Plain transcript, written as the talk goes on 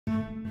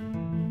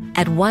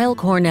At Weill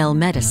Cornell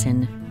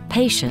Medicine,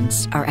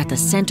 patients are at the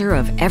center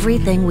of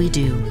everything we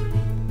do.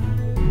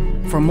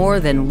 For more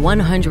than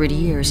 100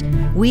 years,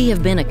 we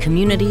have been a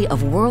community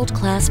of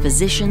world-class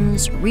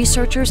physicians,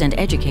 researchers, and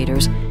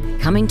educators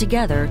coming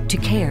together to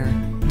care,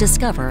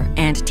 discover,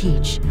 and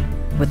teach,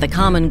 with the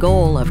common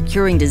goal of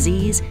curing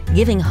disease,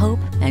 giving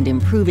hope, and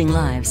improving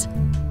lives.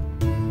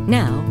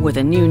 Now, with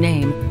a new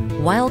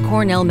name, Weill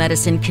Cornell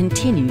Medicine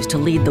continues to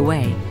lead the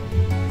way.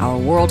 Our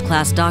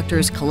world-class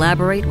doctors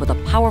collaborate with a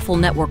powerful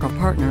network of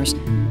partners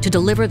to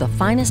deliver the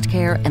finest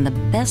care and the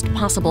best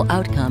possible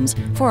outcomes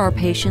for our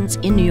patients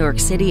in New York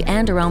City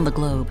and around the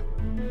globe.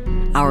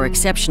 Our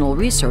exceptional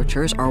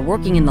researchers are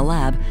working in the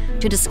lab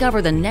to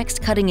discover the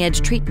next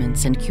cutting-edge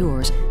treatments and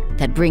cures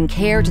that bring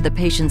care to the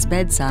patient's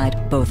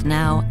bedside both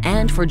now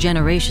and for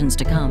generations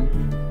to come.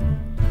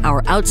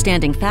 Our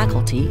outstanding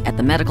faculty at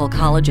the Medical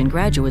College and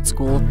Graduate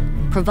School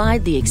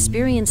provide the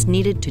experience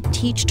needed to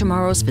teach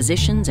tomorrow's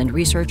physicians and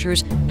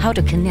researchers how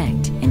to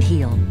connect and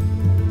heal.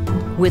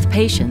 With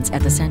patients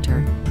at the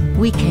center,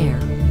 we care,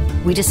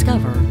 we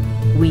discover,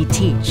 we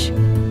teach.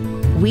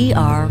 We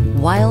are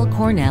Weill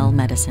Cornell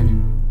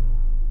Medicine.